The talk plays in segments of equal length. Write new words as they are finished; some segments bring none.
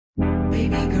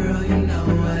Baby girl, you know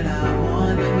what I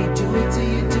want. Let me do it to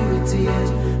you, do it to you.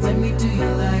 Let me do you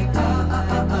like ah ah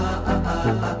ah ah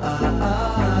ah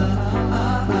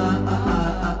ah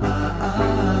ah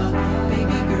ah.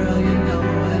 Baby girl, you know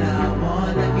what I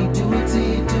want. Let me do it to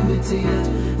you, do it to you.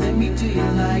 Let me do you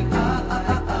like ah ah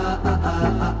ah ah ah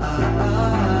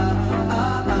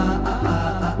ah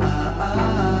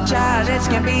ah. Childish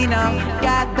Gambino,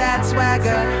 got that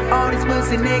swagger. All these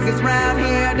pussy niggas round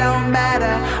here don't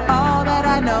matter. All that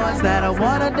I know is that I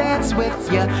wanna dance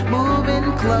with ya.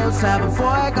 Moving closer before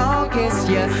I gon' kiss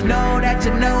ya. Know that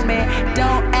you know me,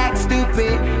 don't act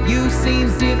stupid. You seem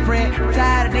different,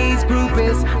 tired of these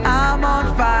groupies. I'm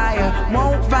on fire,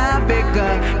 won't find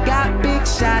bigger. Got big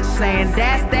shots saying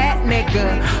that's that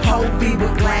nigga. Hovey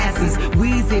with glasses,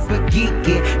 Weezy for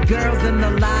geeky. Girls in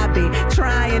the lobby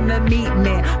trying to meet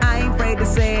me. I ain't afraid to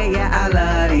say it, yeah, I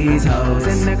love these hoes.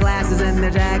 In their glasses, in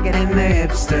their jacket, in their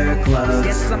hipster clothes.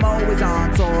 Yes, I'm always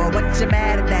on tour, what you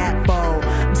mad at that for?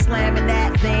 I'm slamming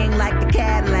that thing like a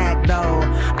Cadillac though.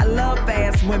 I love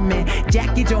fast women,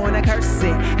 Jackie Joyner curse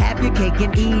it. Have your cake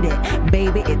and eat it,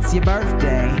 baby, it's your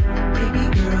birthday. Baby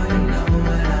girl, you know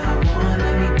what I want.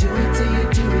 Let me do it to you,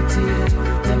 do it to you.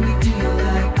 Let me do you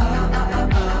like ah ah ah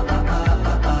ah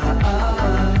ah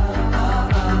ah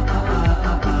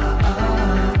ah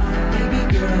ah. Baby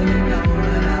girl, you know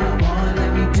what I want.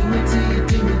 Let me do it to you,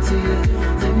 do it to you.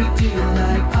 Let me do you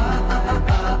like ah ah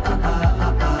ah ah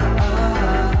ah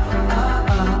ah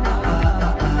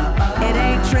ah. It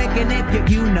ain't tricking if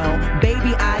you know,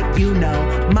 baby you know.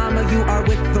 Mama, you are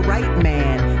with the right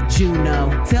man,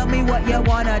 Juno. Tell me what you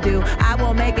wanna do, I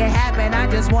will make it happen. I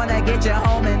just wanna get you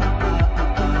home and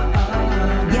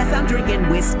yes, I'm drinking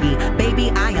whiskey,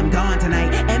 baby, I am gone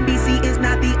tonight. NBC is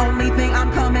not the only thing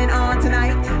I'm coming on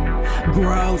tonight.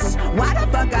 Gross, why the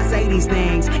fuck I say these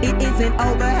things? It isn't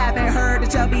over, haven't heard the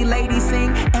chubby lady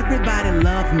sing. Everybody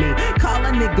love me, call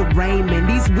a nigga Raymond.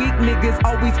 These weak niggas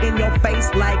always in your face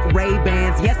like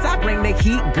Ray-Bans. Yes, I bring the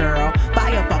heat, girl,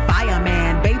 fire for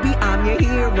fireman. Baby, I'm your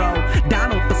hero,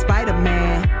 Donald for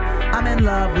Spider-Man. I'm in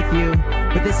love with you,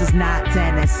 but this is not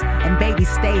tennis. And baby,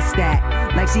 stay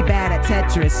stacked like she bad at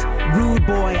Tetris. Rude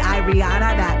boy,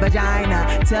 Ariana, that vagina.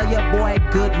 Tell your boy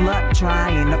good luck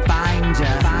trying to find ya.